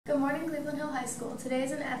Good morning, Cleveland Hill High School. Today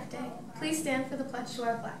is an F Day. Please stand for the pledge to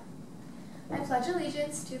our flag. I pledge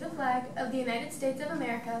allegiance to the flag of the United States of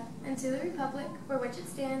America and to the republic for which it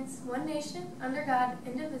stands, one nation, under God,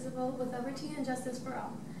 indivisible, with liberty and justice for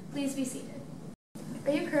all. Please be seated.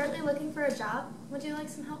 Are you currently looking for a job? Would you like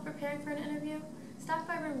some help preparing for an interview? Stop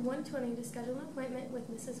by room 120 to schedule an appointment with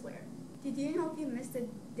Mrs. Ware. Did you know if you missed the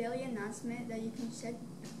daily announcement that you can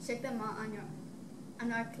check them out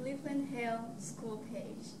on our Cleveland Hill School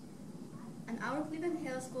page? On our Cleveland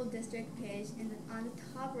Hill School District page, on the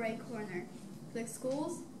top right corner, click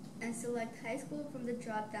Schools and select High School from the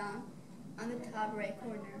drop-down on the top right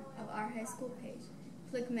corner of our high school page.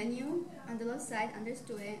 Click Menu on the left side under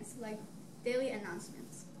Student and select Daily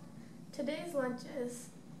Announcements. Today's lunches.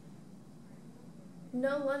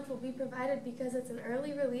 No lunch will be provided because it's an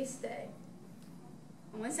early release day.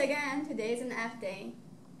 And once again, today is an F day.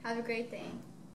 Have a great day.